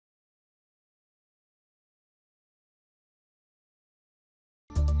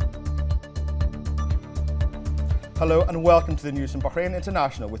Hello and welcome to the news from Bahrain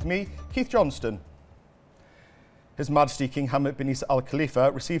International with me, Keith Johnston. His Majesty King Hamad bin Isa Al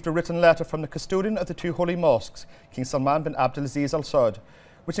Khalifa received a written letter from the custodian of the two holy mosques, King Salman bin Abdulaziz Al Saud,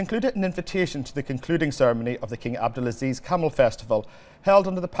 which included an invitation to the concluding ceremony of the King Abdulaziz Camel Festival, held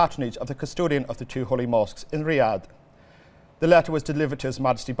under the patronage of the custodian of the two holy mosques in Riyadh. The letter was delivered to His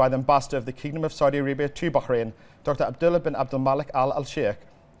Majesty by the Ambassador of the Kingdom of Saudi Arabia to Bahrain, Dr. Abdullah bin Abdul Malik Al Sheikh.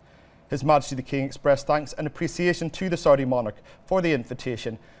 His Majesty the King expressed thanks and appreciation to the Saudi monarch for the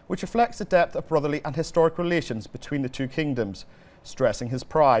invitation, which reflects the depth of brotherly and historic relations between the two kingdoms, stressing his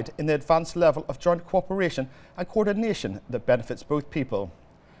pride in the advanced level of joint cooperation and coordination that benefits both people.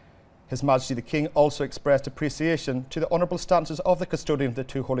 His Majesty the King also expressed appreciation to the honourable stances of the custodian of the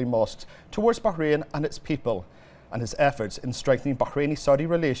two holy mosques towards Bahrain and its people, and his efforts in strengthening Bahraini-Saudi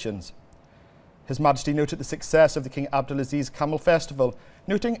relations. His Majesty noted the success of the King Abdulaziz Camel Festival,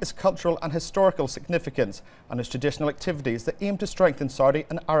 noting its cultural and historical significance and its traditional activities that aim to strengthen Saudi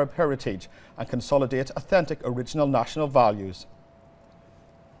and Arab heritage and consolidate authentic original national values.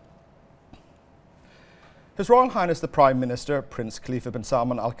 His Royal Highness the Prime Minister, Prince Khalifa bin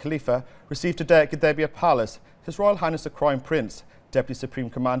Salman Al Khalifa, received today at Gudaibiya Palace His Royal Highness the Crown Prince, Deputy Supreme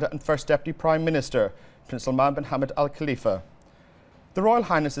Commander and First Deputy Prime Minister, Prince Salman bin Hamad Al Khalifa. The Royal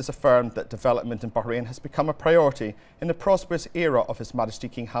Highness has affirmed that development in Bahrain has become a priority in the prosperous era of His Majesty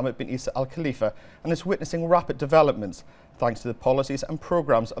King Hamad bin Isa Al Khalifa and is witnessing rapid developments thanks to the policies and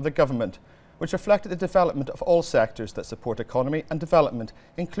programmes of the government, which reflected the development of all sectors that support economy and development,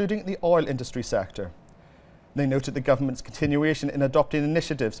 including the oil industry sector. They noted the government's continuation in adopting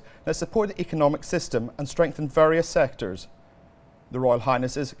initiatives that support the economic system and strengthen various sectors. The Royal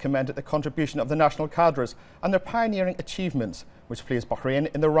Highnesses commended the contribution of the national cadres and their pioneering achievements, which place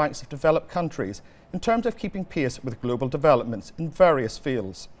Bahrain in the ranks of developed countries in terms of keeping pace with global developments in various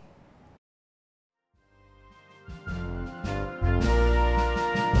fields.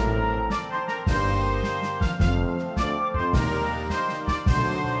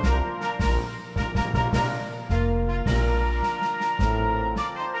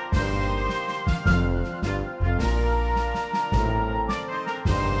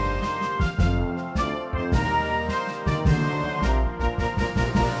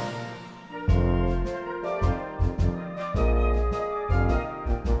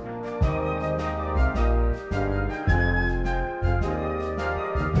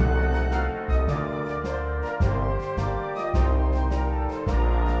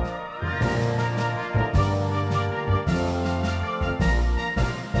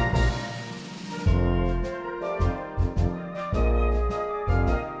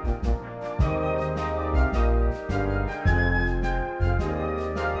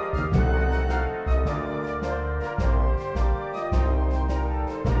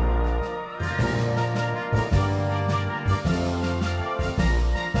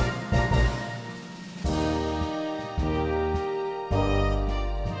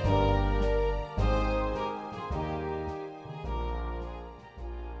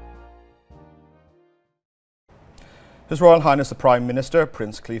 His Royal Highness the Prime Minister,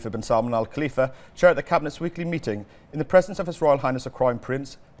 Prince Khalifa bin Salman Al Khalifa, chaired the Cabinet's weekly meeting in the presence of His Royal Highness the Crown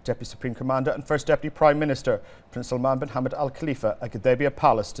Prince, Deputy Supreme Commander and First Deputy Prime Minister, Prince Salman bin Hamad Al Khalifa at Gudaibiya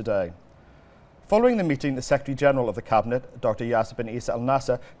Palace today. Following the meeting, the Secretary General of the Cabinet, Dr. Yasser bin Isa Al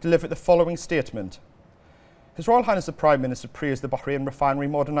Nasser, delivered the following statement. His Royal Highness the Prime Minister praised the Bahrain Refinery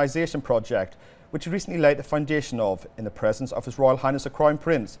Modernisation Project, which he recently laid the foundation of in the presence of His Royal Highness the Crown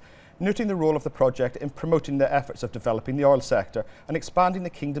Prince, noting the role of the project in promoting the efforts of developing the oil sector and expanding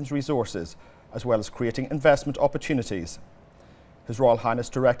the Kingdom's resources, as well as creating investment opportunities. His Royal Highness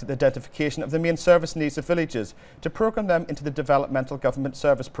directed the identification of the main service needs of villages to programme them into the developmental government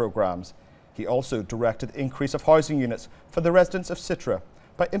service programmes. He also directed the increase of housing units for the residents of Sitra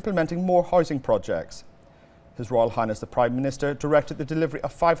by implementing more housing projects. His Royal Highness the Prime Minister directed the delivery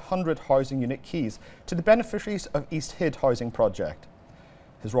of 500 housing unit keys to the beneficiaries of East Hid housing project.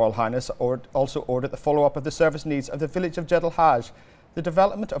 His Royal Highness also ordered the follow-up of the service needs of the village of Jebel Hajj, the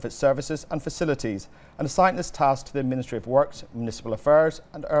development of its services and facilities, and assigned this task to the Ministry of Works, Municipal Affairs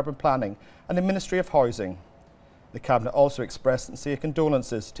and Urban Planning and the Ministry of Housing. The Cabinet also expressed sincere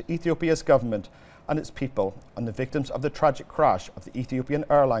condolences to Ethiopia's government and its people and the victims of the tragic crash of the Ethiopian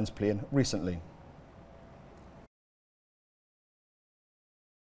Airlines plane recently.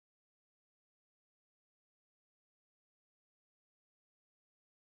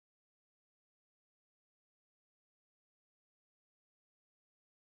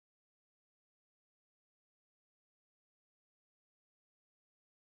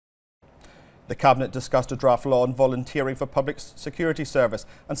 The Cabinet discussed a draft law on volunteering for public security service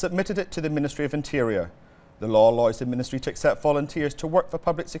and submitted it to the Ministry of Interior. The law allows the Ministry to accept volunteers to work for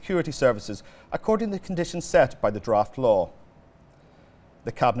public security services according to the conditions set by the draft law.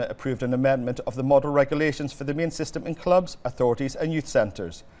 The Cabinet approved an amendment of the model regulations for the main system in clubs, authorities and youth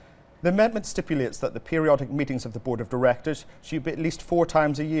centres. The amendment stipulates that the periodic meetings of the Board of Directors should be at least 4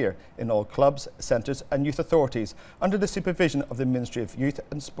 times a year in all clubs, centres and youth authorities under the supervision of the Ministry of Youth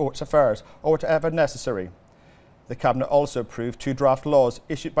and Sports Affairs or whatever necessary. The Cabinet also approved 2 draft laws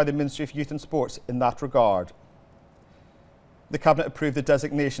issued by the Ministry of Youth and Sports in that regard. The Cabinet approved the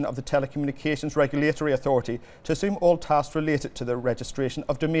designation of the Telecommunications Regulatory Authority to assume all tasks related to the registration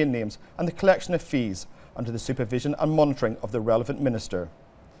of domain names and the collection of fees under the supervision and monitoring of the relevant minister.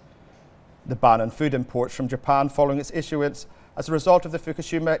 The ban on food imports from Japan following its issuance as a result of the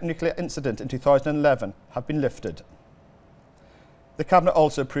Fukushima nuclear incident in 2011 have been lifted. The Cabinet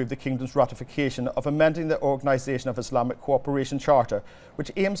also approved the Kingdom's ratification of amending the Organisation of Islamic Cooperation Charter,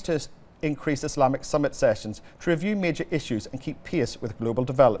 which aims to increase Islamic summit sessions to review major issues and keep pace with global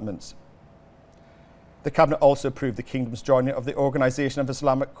developments. The Cabinet also approved the Kingdom's joining of the Organisation of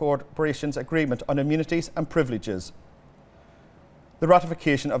Islamic Cooperation's Agreement on Immunities and Privileges. The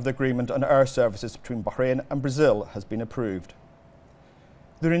ratification of the Agreement on Air Services between Bahrain and Brazil has been approved.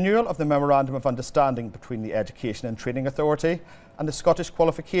 The renewal of the Memorandum of Understanding between the Education and Training Authority and the Scottish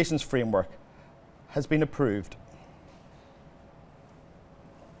Qualifications Framework has been approved.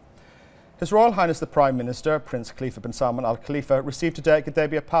 His Royal Highness the Prime Minister, Prince Khalifa bin Salman Al Khalifa, received today at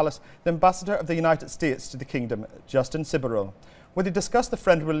Gudaibiya Palace the Ambassador of the United States to the Kingdom, Justin Siberil, where they discussed the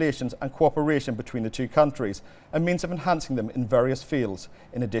friendly relations and cooperation between the 2 countries and means of enhancing them in various fields,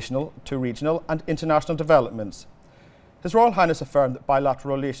 in addition to regional and international developments. His Royal Highness affirmed that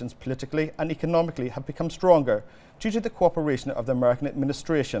bilateral relations politically and economically have become stronger due to the cooperation of the American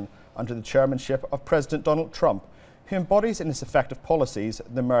administration under the chairmanship of President Donald Trump, who embodies in his effective policies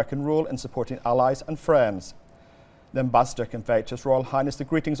the American role in supporting allies and friends. The Ambassador conveyed to His Royal Highness the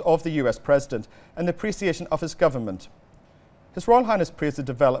greetings of the US President and the appreciation of his government. His Royal Highness praised the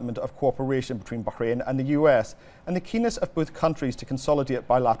development of cooperation between Bahrain and the US and the keenness of both countries to consolidate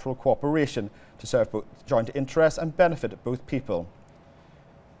bilateral cooperation to serve both joint interests and benefit both people.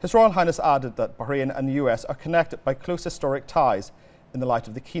 His Royal Highness added that Bahrain and the US are connected by close historic ties in the light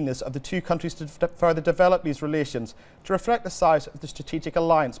of the keenness of the 2 countries to further develop these relations to reflect the size of the strategic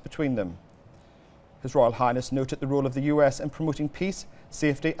alliance between them. His Royal Highness noted the role of the US in promoting peace,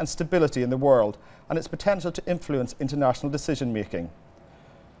 safety and stability in the world and its potential to influence international decision-making.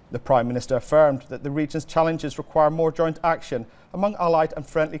 The Prime Minister affirmed that the region's challenges require more joint action among allied and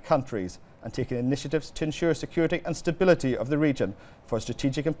friendly countries and taking initiatives to ensure security and stability of the region for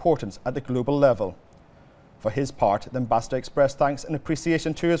strategic importance at the global level. For his part, the Ambassador expressed thanks and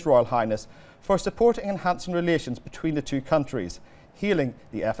appreciation to His Royal Highness for supporting and enhancing relations between the 2 countries, hailing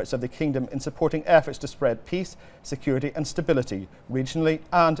the efforts of the Kingdom in supporting efforts to spread peace, security and stability regionally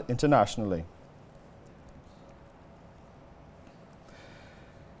and internationally.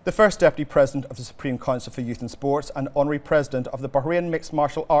 The First Deputy President of the Supreme Council for Youth and Sports and Honorary President of the Bahrain Mixed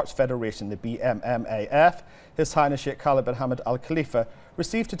Martial Arts Federation, the BMMAF, His Highness Sheikh Khalid bin Hamad Al Khalifa,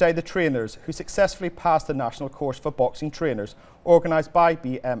 received today the trainers who successfully passed the national course for boxing trainers organised by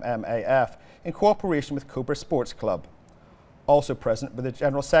BMMAF in cooperation with Cobra Sports Club. Also present were the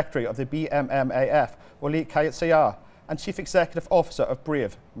General Secretary of the BMMAF, Wali Kayat Sayah, and Chief Executive Officer of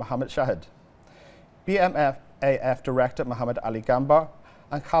Brave, Mohammed Shahid, BMMAF Director Mohammed Ali Gambar,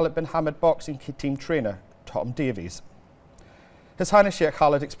 and Khalid bin Hamad boxing team trainer Tom Davies. His Highness Sheikh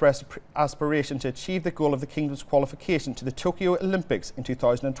Khalid expressed aspiration to achieve the goal of the Kingdom's qualification to the Tokyo Olympics in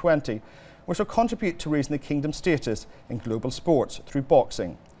 2020, which will contribute to raising the Kingdom's status in global sports through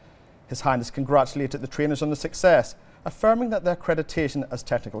boxing. His Highness congratulated the trainers on the success, affirming that their accreditation as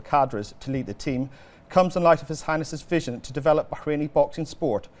technical cadres to lead the team comes in light of His Highness's vision to develop Bahraini boxing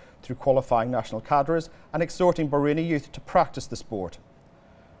sport through qualifying national cadres and exhorting Bahraini youth to practice the sport.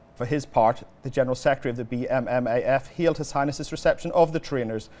 For his part, the General Secretary of the BMMAF hailed His Highness's reception of the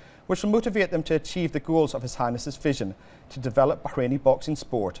trainers, which will motivate them to achieve the goals of His Highness's vision to develop Bahraini boxing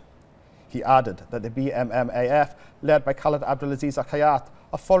sport. He added that the BMMAF, led by Khalid Abdulaziz Al Khayat,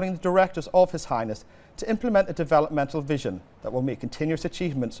 are following the directives of His Highness to implement a developmental vision that will make continuous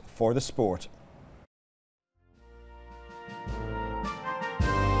achievements for the sport.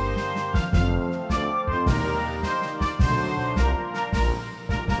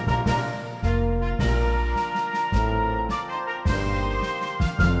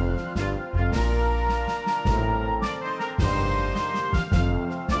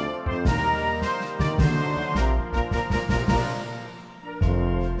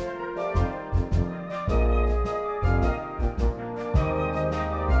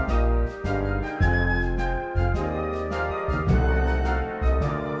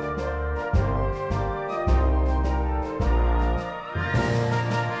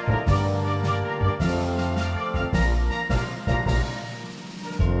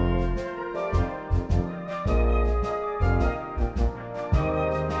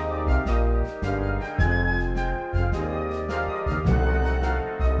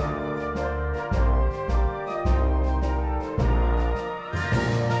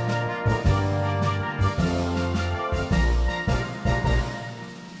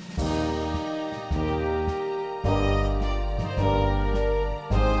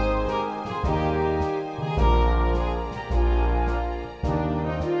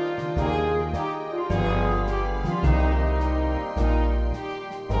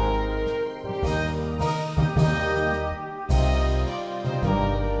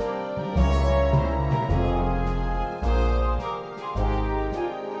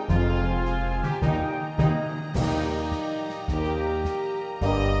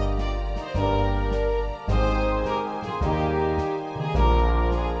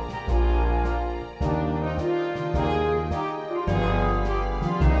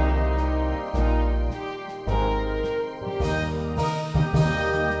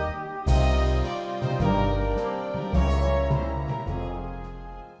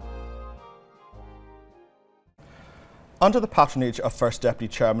 Under the patronage of First Deputy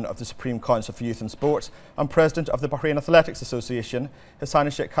Chairman of the Supreme Council for Youth and Sports and President of the Bahrain Athletics Association, His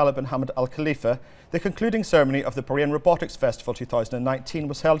Highness Sheikh Khalid bin Hamad Al Khalifa, the concluding ceremony of the Bahrain Robotics Festival 2019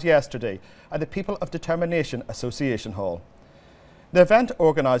 was held yesterday at the People of Determination Association Hall. The event,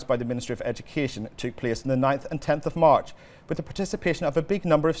 organised by the Ministry of Education, took place on the 9th and 10th of March with the participation of a big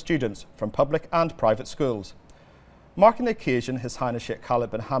number of students from public and private schools. Marking the occasion, His Highness Sheikh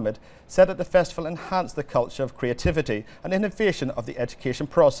Khalid bin Hamad said that the festival enhanced the culture of creativity and innovation of the education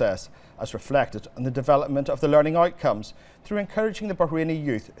process, as reflected in the development of the learning outcomes, through encouraging the Bahraini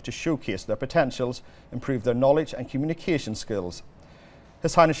youth to showcase their potentials, improve their knowledge and communication skills.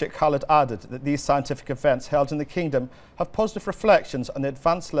 His Highness Sheikh Khalid added that these scientific events held in the Kingdom have positive reflections on the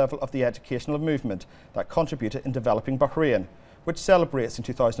advanced level of the educational movement that contributed in developing Bahrain, which celebrates in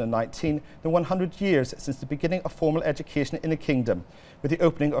 2019 the 100 years since the beginning of formal education in the Kingdom, with the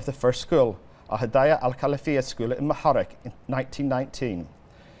opening of the first school, Al-Hidayah Al-Khalifiyah School in Bahrain in 1919.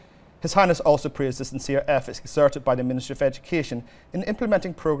 His Highness also praised the sincere efforts exerted by the Ministry of Education in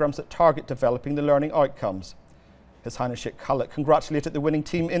implementing programmes that target developing the learning outcomes. His Highness Sheikh Khalid congratulated the winning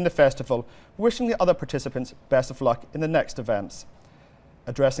team in the festival, wishing the other participants best of luck in the next events.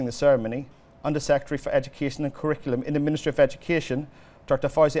 Addressing the ceremony, Under-Secretary for Education and Curriculum in the Ministry of Education, Dr.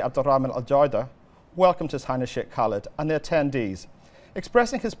 Fawzi Abdurrahman Al-Jawda, welcomed His Highness Sheikh Khalid and the attendees,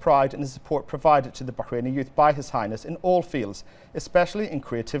 expressing his pride in the support provided to the Bahraini youth by His Highness in all fields, especially in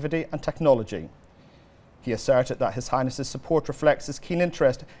creativity and technology. He asserted that His Highness's support reflects his keen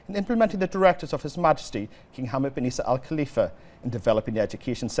interest in implementing the directives of His Majesty King Hamad bin Isa Al Khalifa in developing the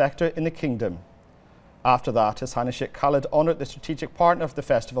education sector in the Kingdom. After that, His Highness Sheikh Khalid honoured the strategic partner of the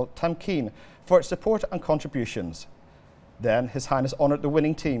festival, Tamkeen, for its support and contributions. Then, His Highness honoured the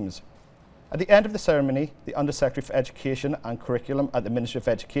winning teams. At the end of the ceremony, the Under-Secretary for Education and Curriculum at the Ministry of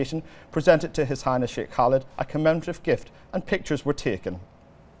Education presented to His Highness Sheikh Khalid a commemorative gift and pictures were taken.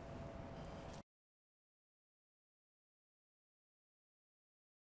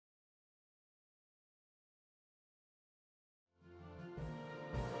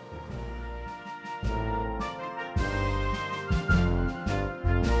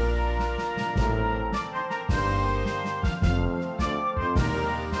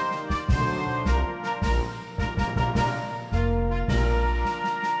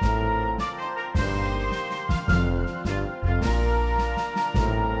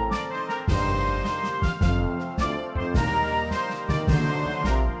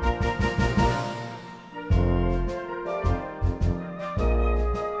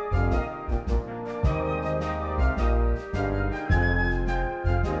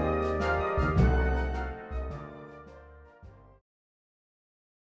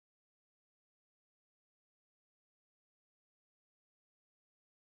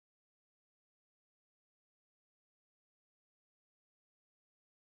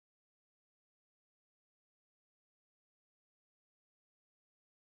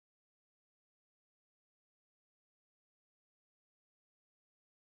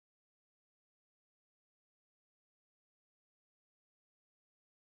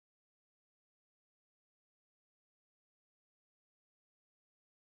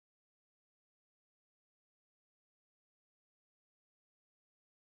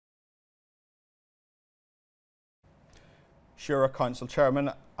 Shura Council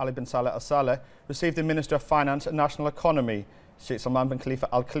Chairman Ali bin Saleh Al Saleh received the Minister of Finance and National Economy, Sheikh Salman bin Khalifa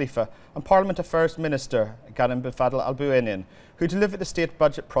Al Khalifa, and Parliament Affairs Minister Ghanem bin Fadl Al Buainin, who delivered the State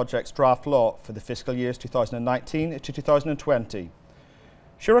Budget Project's draft law for the fiscal years 2019 to 2020.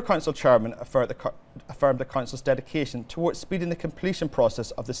 Shura Council Chairman affirmed the Council's dedication towards speeding the completion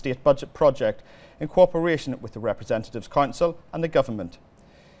process of the State Budget Project in cooperation with the Representatives Council and the Government.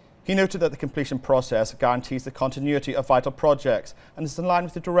 He noted that the completion process guarantees the continuity of vital projects and is in line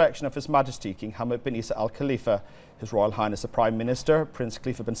with the direction of His Majesty King Hamad bin Isa Al Khalifa, His Royal Highness the Prime Minister, Prince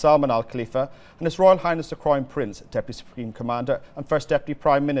Khalifa bin Salman Al Khalifa, and His Royal Highness the Crown Prince, Deputy Supreme Commander and First Deputy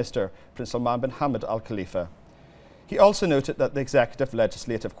Prime Minister, Prince Salman bin Hamad Al Khalifa. He also noted that the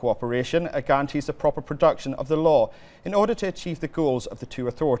executive-legislative cooperation guarantees the proper production of the law in order to achieve the goals of the two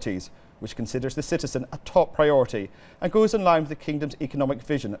authorities, which considers the citizen a top priority and goes in line with the Kingdom's Economic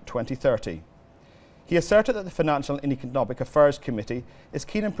Vision 2030. He asserted that the Financial and Economic Affairs Committee is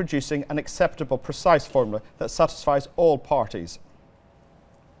keen in producing an acceptable, precise formula that satisfies all parties.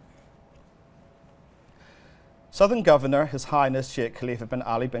 Southern Governor His Highness Sheikh Khalifa bin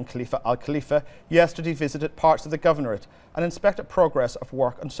Ali bin Khalifa Al Khalifa yesterday visited parts of the governorate and inspected progress of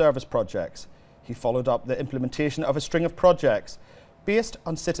work on service projects. He followed up the implementation of a string of projects based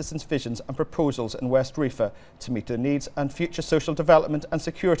on citizens' visions and proposals in West Rifa to meet their needs and future social development and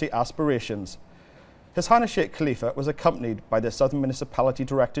security aspirations. His Highness Sheikh Khalifa was accompanied by the Southern Municipality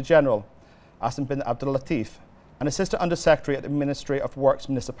Director General, Asim bin Abdul Latif, and Assistant Under Secretary at the Ministry of Works,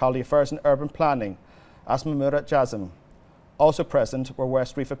 Municipality Affairs and Urban Planning, Asma Murat Jazim. Also present were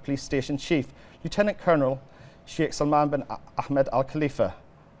West Rifa Police Station Chief, Lieutenant Colonel Sheikh Salman bin Ahmed Al Khalifa,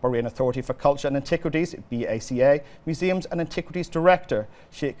 Bahrain Authority for Culture and Antiquities, BACA, Museums and Antiquities Director,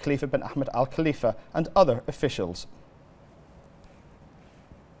 Sheikh Khalifa bin Ahmed Al Khalifa, and other officials.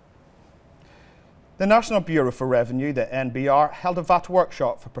 The National Bureau for Revenue, the NBR, held a VAT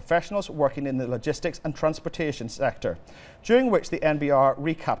workshop for professionals working in the logistics and transportation sector, during which the NBR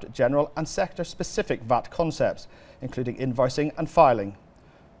recapped general and sector-specific VAT concepts, including invoicing and filing.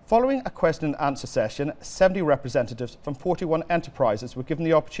 Following a question and answer session, 70 representatives from 41 enterprises were given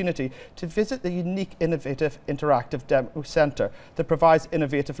the opportunity to visit the unique, innovative, interactive demo centre that provides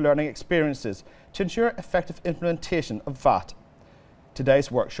innovative learning experiences to ensure effective implementation of VAT.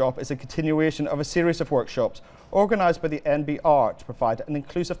 Today's workshop is a continuation of a series of workshops organised by the NBR to provide an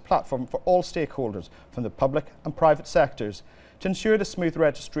inclusive platform for all stakeholders from the public and private sectors to ensure the smooth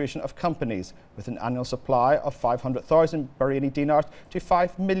registration of companies with an annual supply of 500,000 Bahraini dinars to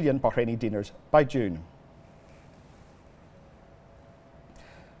 5 million Bahraini dinars by June.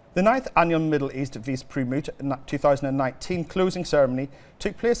 The 9th Annual Middle East Vice Premier 2019 closing ceremony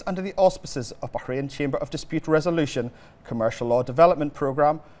took place under the auspices of Bahrain Chamber of Dispute Resolution, Commercial Law Development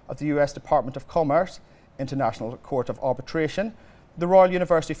Programme of the US Department of Commerce, International Court of Arbitration, the Royal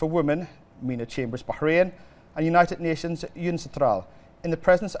University for Women, MENA Chambers Bahrain, and United Nations UNCITRAL, in the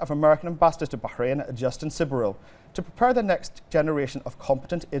presence of American Ambassador to Bahrain, Justin Sibrel, to prepare the next generation of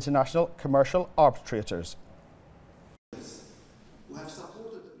competent international commercial arbitrators.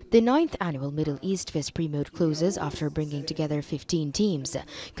 The 9th Annual Middle East Vispre Mode closes after bringing together 15 teams,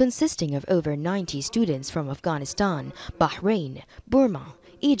 consisting of over 90 students from Afghanistan, Bahrain, Burma,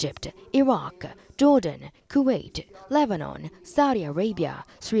 Egypt, Iraq, Jordan, Kuwait, Lebanon, Saudi Arabia,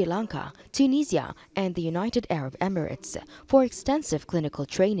 Sri Lanka, Tunisia, and the United Arab Emirates for extensive clinical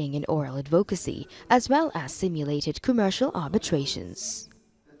training in oral advocacy, as well as simulated commercial arbitrations.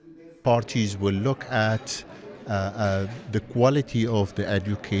 Parties will look at the quality of the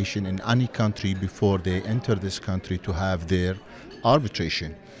education in any country before they enter this country to have their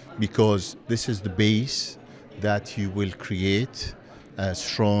arbitration, because this is the base that you will create a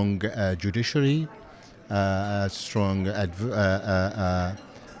strong judiciary, strong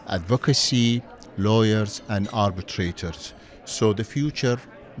advocacy, lawyers and arbitrators. So the future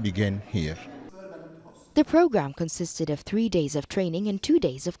begins here. The program consisted of 3 days of training and 2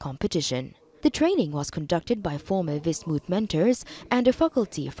 days of competition. The training was conducted by former Vismut mentors and a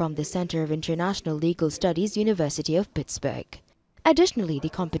faculty from the Center of International Legal Studies, University of Pittsburgh. Additionally, the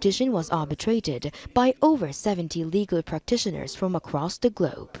competition was arbitrated by over 70 legal practitioners from across the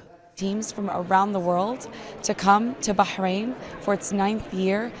globe. Teams from around the world to come to Bahrain for its 9th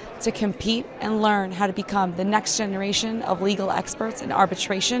year to compete and learn how to become the next generation of legal experts in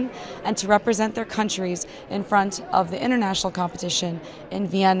arbitration and to represent their countries in front of the international competition in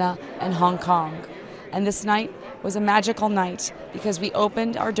Vienna and Hong Kong. And this night was a magical night because we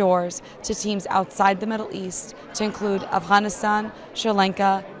opened our doors to teams outside the Middle East to include Afghanistan, Sri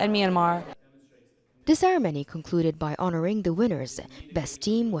Lanka, and Myanmar. The ceremony concluded by honoring the winners. Best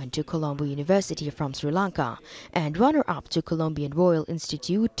team went to Colombo University from Sri Lanka, and runner-up to Colombian Royal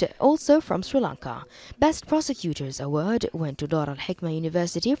Institute, also from Sri Lanka. Best Prosecutors Award went to Dar al-Hikmah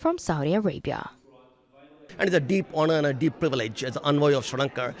University from Saudi Arabia. And it's a deep honor and a deep privilege as envoy of Sri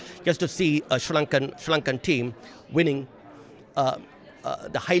Lanka just to see a Sri Lankan team winning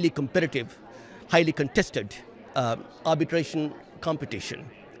the highly competitive, highly contested arbitration competition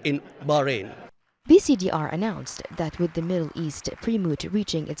in Bahrain. BCDR announced that with the Middle East Pre-Moot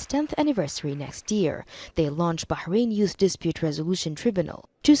reaching its 10th anniversary next year, they launched Bahrain Youth Dispute Resolution Tribunal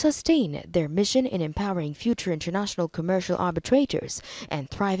to sustain their mission in empowering future international commercial arbitrators and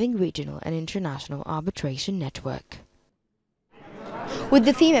thriving regional and international arbitration network. With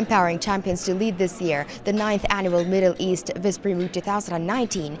the theme Empowering Champions to Lead this year, the 9th Annual Middle East Vispre Move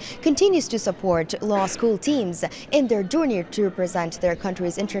 2019 continues to support law school teams in their journey to represent their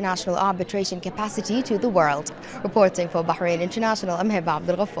country's international arbitration capacity to the world. Reporting for Bahrain International, I'm Heba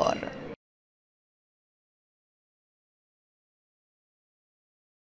Abdul Ghaffar.